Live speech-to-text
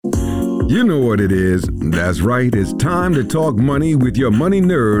You know what it is. That's right. It's time to talk money with your money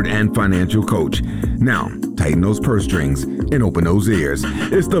nerd and financial coach. Now, tighten those purse strings and open those ears.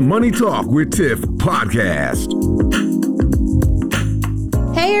 It's the Money Talk with Tiff podcast.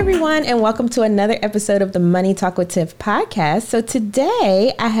 Hey everyone, and welcome to another episode of the Money Talk with Tiff podcast. So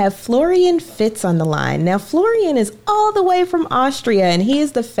today I have Florian Fitz on the line. Now Florian is all the way from Austria, and he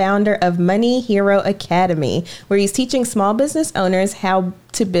is the founder of Money Hero Academy, where he's teaching small business owners how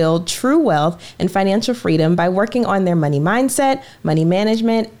to build true wealth and financial freedom by working on their money mindset, money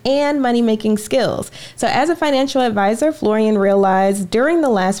management, and money-making skills. So as a financial advisor, Florian realized during the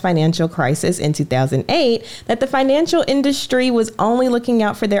last financial crisis in 2008 that the financial industry was only looking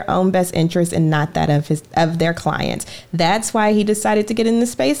out for their own best interest and not that of their clients. That's why he decided to get in the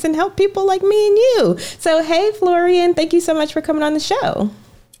space and help people like me and you. So hey, Florian, thank you so much for coming on the show.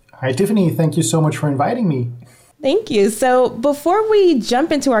 Hi, Tiffany. Thank you so much for inviting me. Thank you. So before we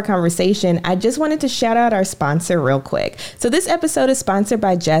jump into our conversation, I just wanted to shout out our sponsor real quick. So this episode is sponsored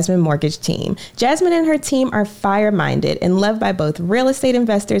by Jasmine Mortgage Team. Jasmine and her team are fire-minded and loved by both real estate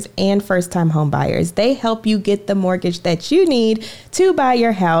investors and first-time home buyers. They help you get the mortgage that you need to buy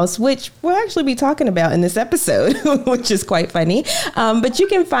your house, which we'll actually be talking about in this episode, which is quite funny. But you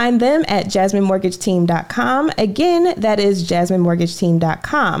can find them at jasminemortgageteam.com. Again, that is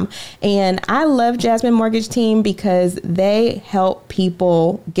jasminemortgageteam.com. And I love Jasmine Mortgage Team because they help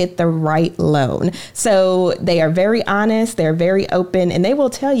people get the right loan. So they are very honest, they're very open, and they will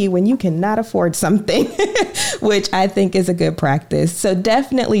tell you when you cannot afford something, which I think is a good practice. So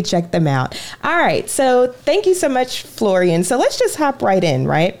definitely check them out. All right. So thank you so much, Florian. So let's just hop right in,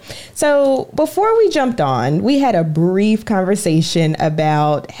 right? So before we jumped on, we had a brief conversation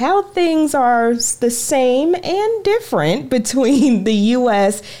about how things are the same and different between the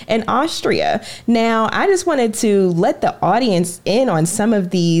US and Austria. Now, I just wanted to let the audience in on some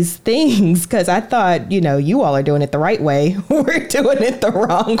of these things because I thought, you all are doing it the right way. We're doing it the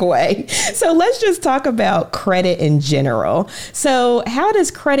wrong way. So let's just talk about credit in general. So how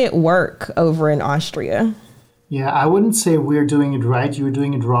does credit work over in Austria? Yeah, I wouldn't say we're doing it right. You're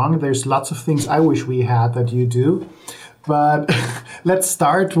doing it wrong. There's lots of things I wish we had that you do. But let's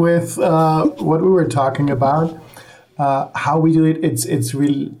start with what we were talking about. How we do it, it's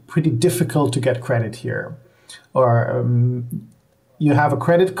really pretty difficult to get credit here. Or you have a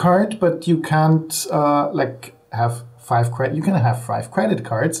credit card, but you can't have five credit. You can have 5 credit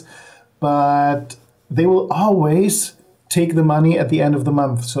cards, but they will always take the money at the end of the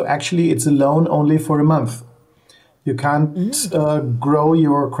month. So actually, it's a loan only for a month. You can't grow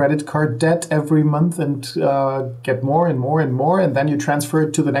your credit card debt every month and get more and more and more, and then you transfer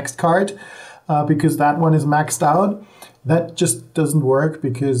it to the next card because that one is maxed out. That just doesn't work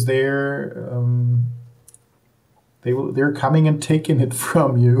because they're coming and taking it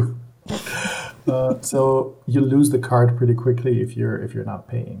from you. So you lose the card pretty quickly if you're not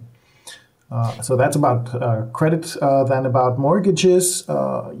paying. So that's about credit. Then about mortgages.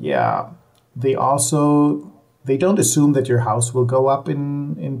 They don't assume that your house will go up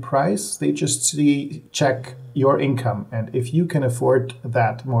in price. They just check your income. And if you can afford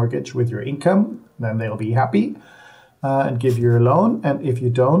that mortgage with your income, then they'll be happy and give you a loan. And if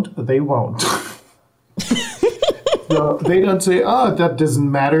you don't, they won't. So they don't say, that doesn't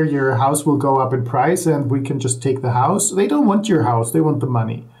matter. Your house will go up in price and we can just take the house. They don't want your house. They want the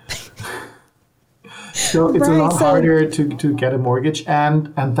money. So it's a lot harder to get a mortgage.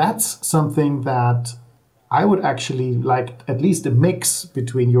 And that's something that I would actually like at least a mix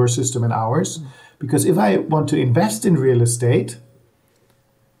between your system and ours. Because if I want to invest in real estate,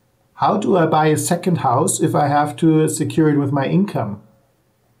 how do I buy a second house if I have to secure it with my income?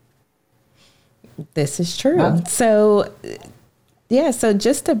 This is true. So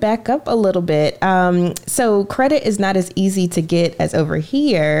just to back up a little bit. So credit is not as easy to get as over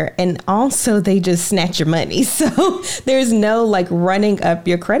here. And also they just snatch your money. So there's no running up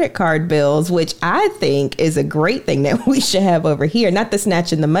your credit card bills, which I think is a great thing that we should have over here. Not the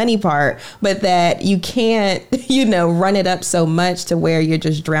snatching the money part, but that you can't, run it up so much to where you're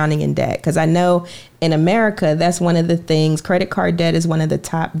just drowning in debt. Because I know in America, that's one of the things. Credit card debt is one of the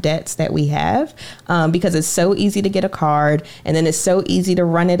top debts that we have because it's so easy to get a card and then it's so easy to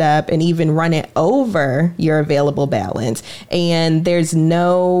run it up and even run it over your available balance. And there's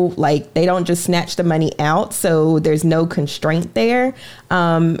no, they don't just snatch the money out. So there's no constraint there.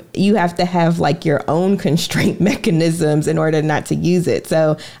 You have to have your own constraint mechanisms in order not to use it.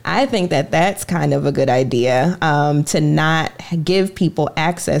 So I think that that's kind of a good idea to not give people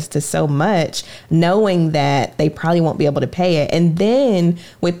access to so much, knowing that they probably won't be able to pay it. And then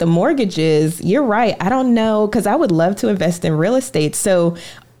with the mortgages, you're right. I don't know, because I would love to invest in real estate. So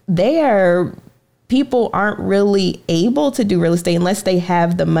people aren't really able to do real estate unless they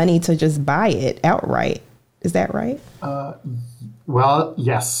have the money to just buy it outright. Is that right? Well,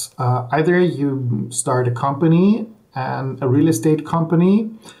 yes. Either you start a company, and a real estate company,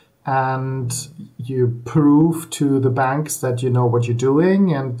 and you prove to the banks that you know what you're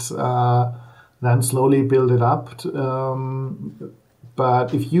doing, and then slowly build it up.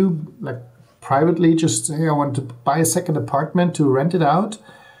 But if you privately just say, I want to buy a second apartment to rent it out,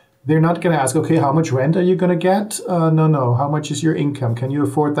 they're not going to ask, okay, how much rent are you going to get? No. How much is your income? Can you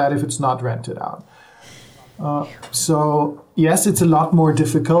afford that if it's not rented out? So yes, it's a lot more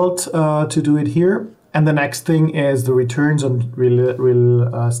difficult to do it here. And the next thing is the returns on real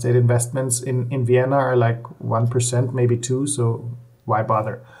estate investments in Vienna are 1%, maybe 2%. So why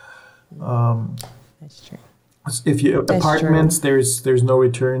bother? That's true. If you apartments, there's no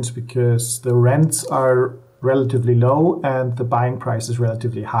returns because the rents are relatively low and the buying price is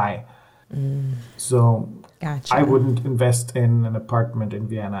relatively high. So gotcha. I wouldn't invest in an apartment in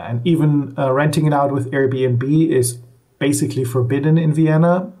Vienna. And even renting it out with Airbnb is basically forbidden in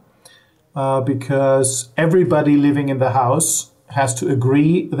Vienna because everybody living in the house has to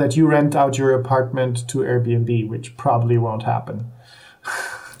agree that you rent out your apartment to Airbnb, which probably won't happen.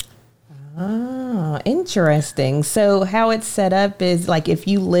 Oh, interesting. So how it's set up is if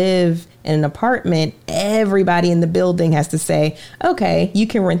you live in an apartment, everybody in the building has to say, okay, you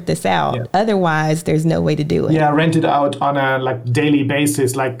can rent this out. Yeah. Otherwise, there's no way to do it. Yeah, rent it out on a daily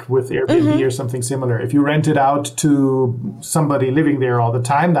basis, like with Airbnb or something similar. If you rent it out to somebody living there all the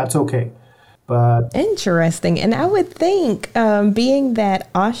time, that's okay. But interesting. And I would think, being that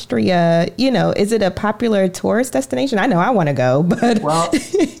Austria, is it a popular tourist destination? I know I want to go, but well,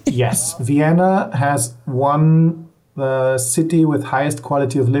 yes, Vienna has won the city with highest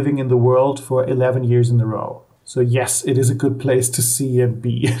quality of living in the world for 11 years in a row. So yes, it is a good place to see and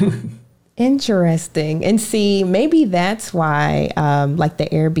be. Interesting. And see, maybe that's why the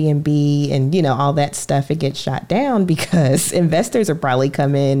Airbnb and, all that stuff, it gets shot down because investors are probably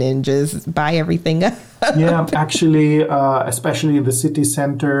come in and just buy everything up. Yeah, actually, especially in the city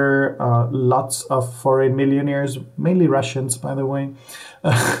center, lots of foreign millionaires, mainly Russians, by the way,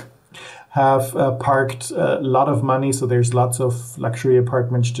 have parked a lot of money. So there's lots of luxury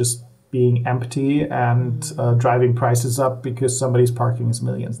apartments just being empty and driving prices up because somebody's parking his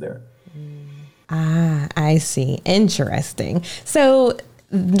millions there. Ah, I see. Interesting. So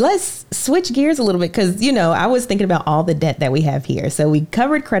let's switch gears a little bit because, I was thinking about all the debt that we have here. So we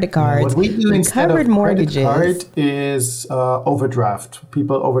covered credit cards. What we do instead covered of mortgages. Credit card is overdraft.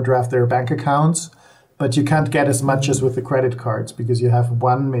 People overdraft their bank accounts, but you can't get as much as with the credit cards because you have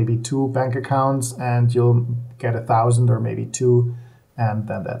 1, maybe 2 bank accounts and you'll get 1,000 or maybe 2. And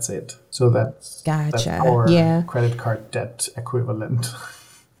then that's it. So that's our credit card debt equivalent.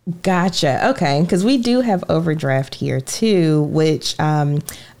 Gotcha. Okay. Because we do have overdraft here too, which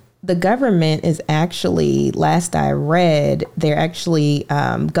the government is actually, last I read, they're actually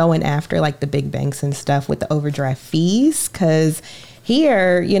going after the big banks and stuff with the overdraft fees. Because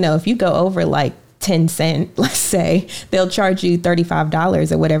here, if you go over 10 cents, let's say, they'll charge you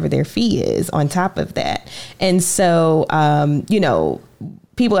 $35 or whatever their fee is on top of that. And so,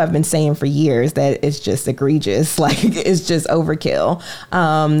 people have been saying for years that it's just egregious, it's just overkill.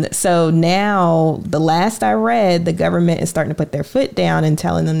 So now, the last I read, the government is starting to put their foot down and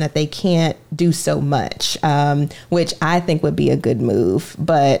telling them that they can't do so much, which I think would be a good move.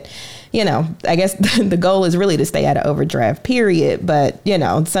 But, I guess the goal is really to stay out of overdraft, period. But,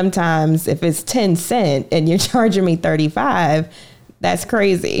 sometimes if it's 10 cents and you're charging me 35, that's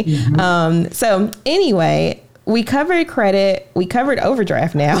crazy. Mm-hmm. So anyway, we covered credit, we covered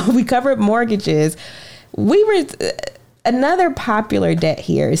overdraft now, we covered mortgages. Another popular debt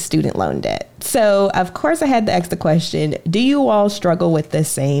here is student loan debt. So, of course, I had to ask the question, do you all struggle with the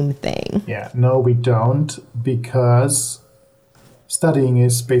same thing? Yeah, no, we don't, because studying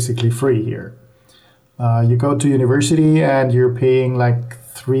is basically free here. You go to university and you're paying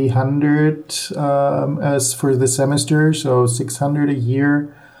 $300 as for the semester, so $600 a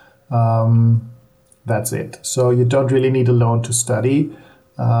year. That's it. So you don't really need a loan to study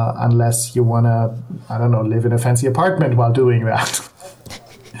unless you want to, live in a fancy apartment while doing that.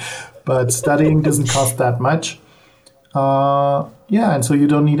 But studying doesn't cost that much. And so you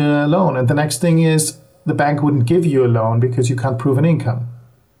don't need a loan. And the next thing is the bank wouldn't give you a loan because you can't prove an income.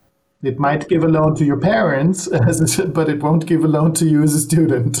 It might give a loan to your parents, but it won't give a loan to you as a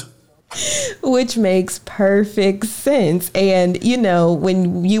student. Which makes perfect sense. And, you know,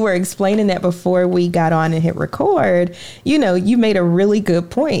 when you were explaining that before we got on and hit record, you know, you made a really good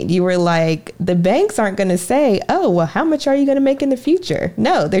point. You were like, the banks aren't going to say, oh, well, how much are you going to make in the future?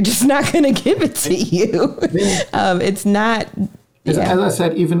 No, they're just not going to give it to you. It's not. As I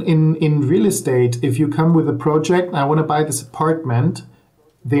said, even in real estate, if you come with a project, I want to buy this apartment,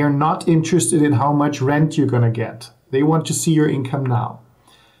 they are not interested in how much rent you're going to get. They want to see your income now.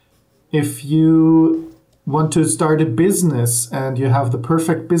 If you want to start a business and you have the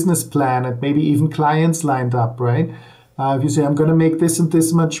perfect business plan and maybe even clients lined up, right? If you say, I'm going to make this and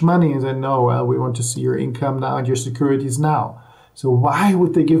this much money, and then, no, well, we want to see your income now and your securities now. So why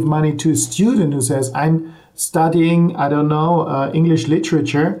would they give money to a student who says, I'm studying, I don't know, English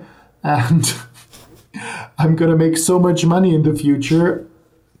literature, and I'm going to make so much money in the future?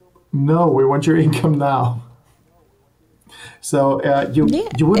 No, we want your income now. So you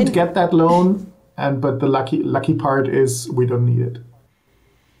wouldn't get that loan, but the lucky part is we don't need it.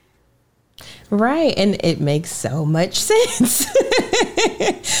 Right. And it makes so much sense,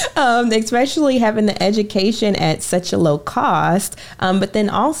 especially having the education at such a low cost. But then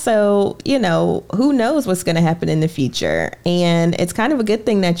also, you know, who knows what's going to happen in the future. And it's kind of a good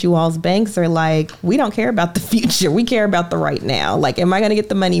thing that you all's banks are like, we don't care about the future. We care about the right now. Like, am I going to get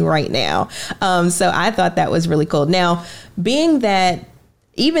the money right now? So I thought that was really cool. Now, being that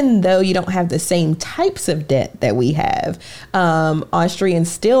even though you don't have the same types of debt that we have, Austrians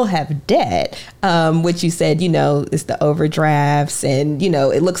still have debt, which you said, you know, is the overdrafts and, you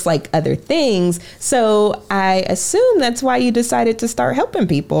know, it looks like other things. So I assume that's why you decided to start helping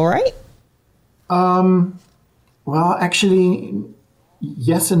people, right? Well, actually,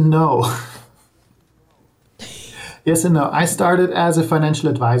 yes and no. Yes and no. I started as a financial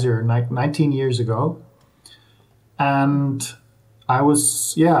advisor like 19 years ago. And I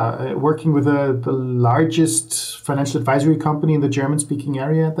was, working with the largest financial advisory company in the German-speaking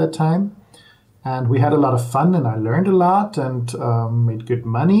area at that time. And we had a lot of fun and I learned a lot and made good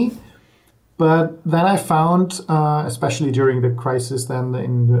money. But then I found, especially during the crisis then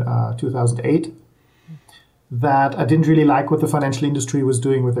in 2008, that I didn't really like what the financial industry was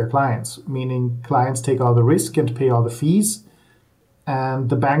doing with their clients, meaning clients take all the risk and pay all the fees. And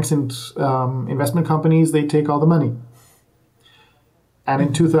the banks and investment companies, they take all the money. And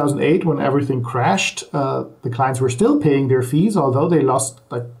in 2008, when everything crashed, the clients were still paying their fees, although they lost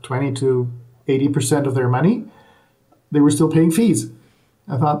like 20 to 80% of their money. They were still paying fees.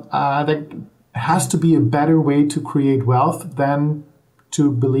 I thought there has to be a better way to create wealth than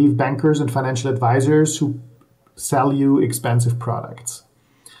to believe bankers and financial advisors who sell you expensive products.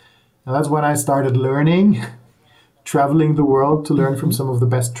 And that's when I started learning, traveling the world to learn from some of the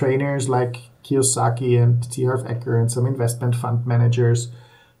best trainers like Kiyosaki and T. Harv Eker and some investment fund managers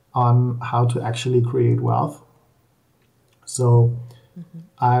on how to actually create wealth. So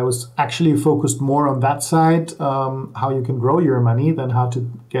I was actually focused more on that side, how you can grow your money than how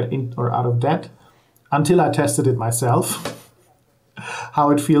to get in or out of debt, until I tested it myself,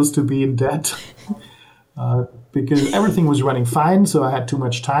 how it feels to be in debt, because everything was running fine, so I had too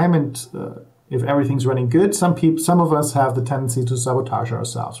much time, and if everything's running good, some of us have the tendency to sabotage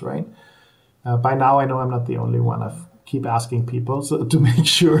ourselves, right? By now, I know I'm not the only one. I keep asking people to make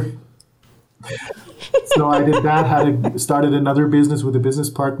sure. So I did that, started another business with a business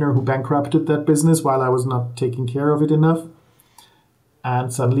partner who bankrupted that business while I was not taking care of it enough.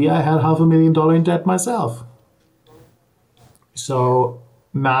 And suddenly I had $500,000 in debt myself. So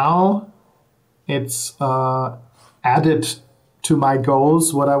now it's added to my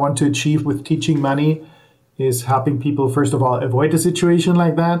goals. What I want to achieve with teaching money is helping people, first of all, avoid a situation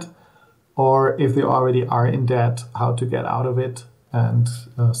like that, or if they already are in debt, how to get out of it and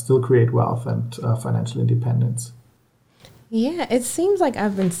still create wealth and financial independence. Yeah, it seems like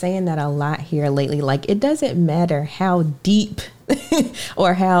I've been saying that a lot here lately. Like, it doesn't matter how deep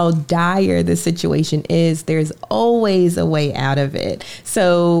or how dire the situation is, there's always a way out of it.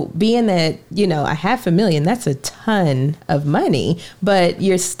 So being that, you know, $500,000, that's a ton of money, but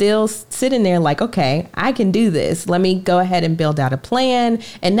you're still sitting there like, okay, I can do this. Let me go ahead and build out a plan.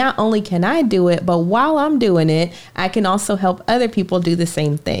 And not only can I do it, but while I'm doing it, I can also help other people do the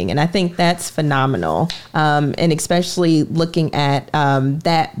same thing. And I think that's phenomenal. And especially looking at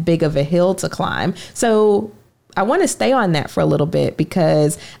that big of a hill to climb. So I want to stay on that for a little bit,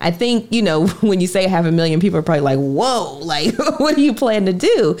 because I think, you know, when you say $500,000, people are probably like, whoa, like, what do you plan to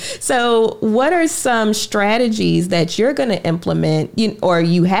do? So what are some strategies that you're going to implement, or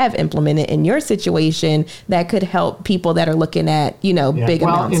you have implemented in your situation that could help people that are looking at, you know, big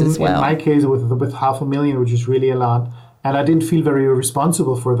amounts as well? In my case, with $500,000, which is really a lot, And I didn't feel very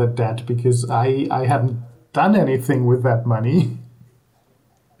responsible for that debt because I hadn't done anything with that money.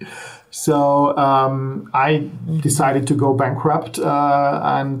 So I decided to go bankrupt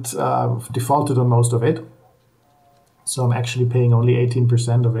and defaulted on most of it. So I'm actually paying only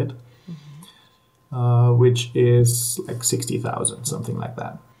 18% of it, which is like 60,000, something like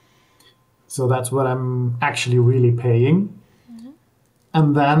that. So that's what I'm actually really paying.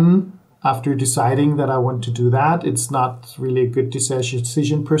 And then after deciding that I want to do that, it's not really a good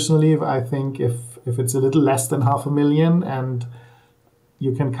decision personally. I think if it's a little less than 500,000 and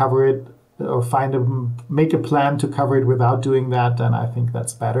you can cover it or make a plan to cover it without doing that, then I think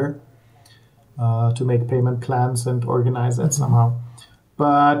that's better to make payment plans and organize that somehow.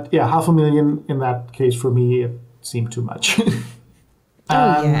 But yeah, 500,000 in that case for me, it seemed too much.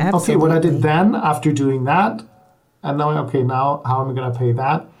 Okay, what I did then after doing that, and now how am I going to pay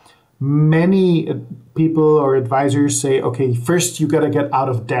that? Many people or advisors say, okay, first you got to get out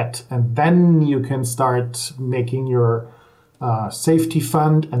of debt, and then you can start making your safety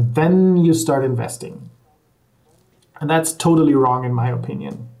fund, and then you start investing. And that's totally wrong in my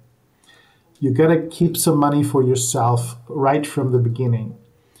opinion. You got to keep some money for yourself right from the beginning.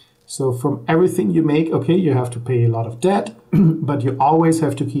 So from everything you make, okay, you have to pay a lot of debt, but you always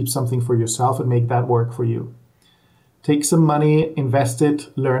have to keep something for yourself and make that work for you. Take some money, invest it,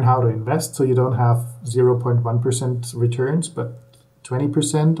 learn how to invest so you don't have 0.1% returns, but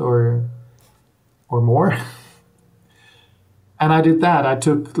 20% or more. And I did that. I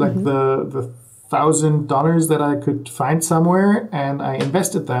took like the $1,000 that I could find somewhere and I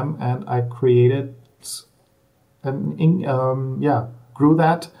invested them and I created grew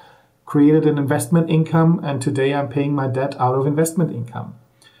that, created an investment income, and today I'm paying my debt out of investment income.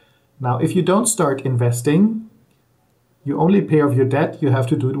 Now, if you don't start investing, you only pay off your debt, you have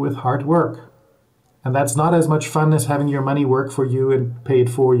to do it with hard work. And that's not as much fun as having your money work for you and pay it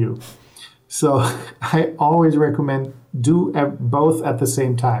for you. So I always recommend do both at the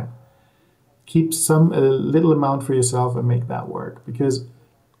same time. Keep a little amount for yourself and make that work. Because,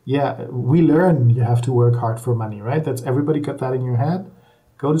 yeah, we learn you have to work hard for money, right? That's everybody got that in your head.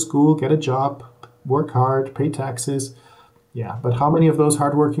 Go to school, get a job, work hard, pay taxes. Yeah, but how many of those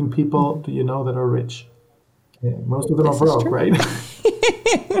hardworking people do you know that are rich? Yeah, most of them are broke, right?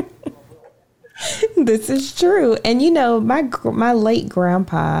 This is true. And, you know, my late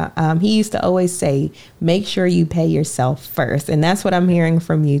grandpa, he used to always say, make sure you pay yourself first. And that's what I'm hearing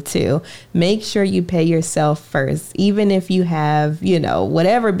from you, too. Make sure you pay yourself first. Even if you have, you know,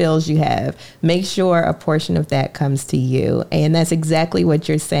 whatever bills you have, make sure a portion of that comes to you. And that's exactly what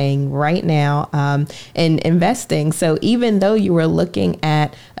you're saying right now in investing. So even though you were looking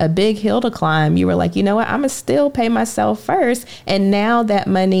at a big hill to climb, you were like, you know what, I'm going to still pay myself first. And now that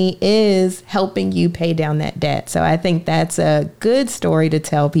money is helping you pay down that debt. So I think that's a good story to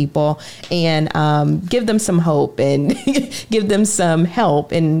tell people and give them some hope and give them some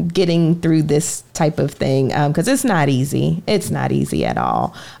help in getting through this type of thing, because it's not easy. It's not easy at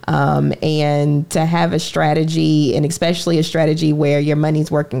all. And to have a strategy, and especially a strategy where your money's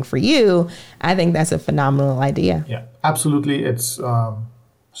working for you, I think that's a phenomenal idea. Yeah, absolutely. It's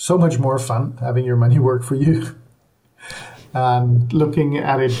so much more fun having your money work for you. And looking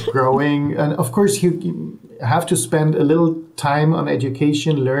at it growing. And of course, you have to spend a little time on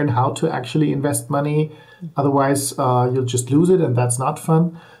education, learn how to actually invest money. Otherwise, you'll just lose it, and that's not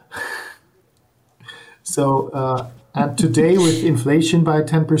fun. So, and today with inflation by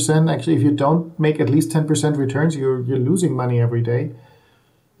 10%, actually, if you don't make at least 10% returns, you're losing money every day.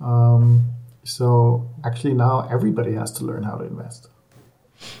 So actually now everybody has to learn how to invest.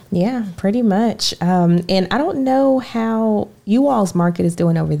 Yeah, pretty much. And I don't know how you all's market is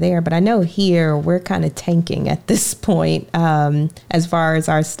doing over there, but I know here we're kind of tanking at this point as far as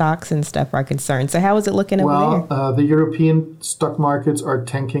our stocks and stuff are concerned. So how is it looking over there? The European stock markets are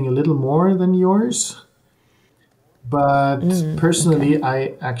tanking a little more than yours. But personally, okay.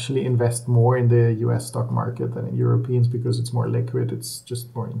 I actually invest more in the US stock market than in Europeans because it's more liquid. It's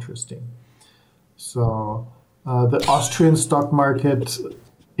just more interesting. So the Austrian stock market,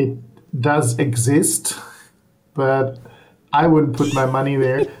 it does exist, but I wouldn't put my money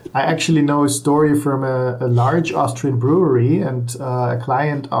there. I actually know a story from a large Austrian brewery, and a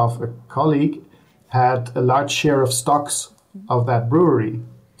client of a colleague had a large share of stocks of that brewery.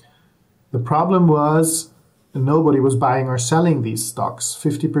 The problem was nobody was buying or selling these stocks.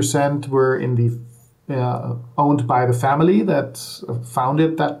 50% were in the owned by the family that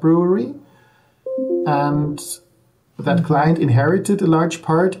founded that brewery, and that client inherited a large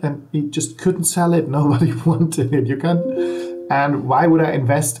part, and he just couldn't sell it. Nobody wanted it. And why would I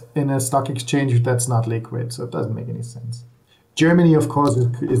invest in a stock exchange that's not liquid? So it doesn't make any sense. Germany, of course,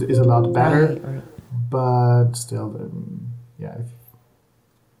 is a lot better, right. But still,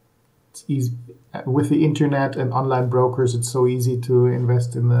 it's easy. With the internet and online brokers, it's so easy to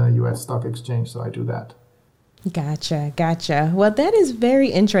invest in the U.S. stock exchange, so I do that. Gotcha. Well, that is very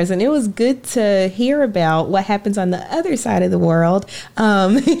interesting. It was good to hear about what happens on the other side of the world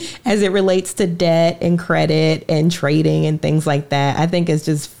as it relates to debt and credit and trading and things like that. I think it's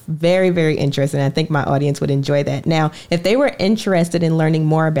just very, very interesting. I think my audience would enjoy that. Now, if they were interested in learning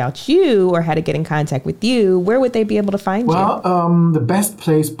more about you or how to get in contact with you, where would they be able to find you? Well, the best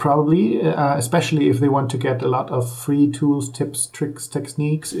place probably, especially if they want to get a lot of free tools, tips, tricks,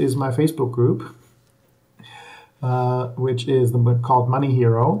 techniques, is my Facebook group. Which is called Money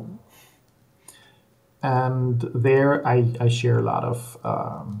Hero. And there I share a lot of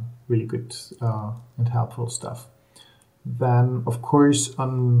really good and helpful stuff. Then, of course,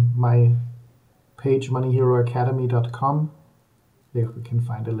 on my page, moneyheroacademy.com, there you can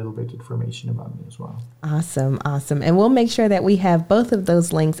find a little bit information about me as well. Awesome. And we'll make sure that we have both of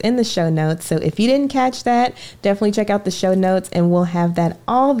those links in the show notes. So if you didn't catch that, definitely check out the show notes and we'll have that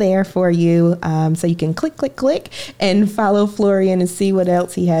all there for you. So you can click and follow Florian and see what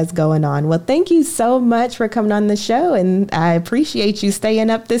else he has going on. Well, thank you so much for coming on the show. And I appreciate you staying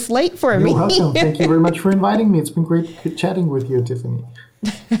up this late for me. You're welcome. Thank you very much for inviting me. It's been great chatting with you, Tiffany.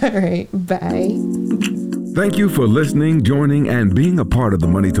 All right. Bye. Thank you for listening, joining, and being a part of the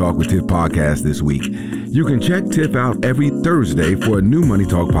Money Talk with Tiff podcast this week. You can check Tiff out every Thursday for a new Money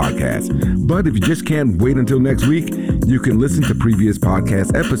Talk podcast. But if you just can't wait until next week, you can listen to previous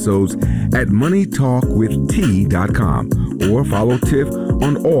podcast episodes at moneytalkwitht.com or follow Tiff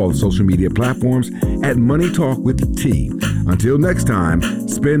on all social media platforms at Money Talk with T. Until next time,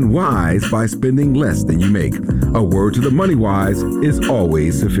 spend wise by spending less than you make. A word to the money wise is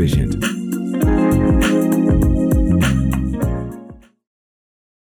always sufficient.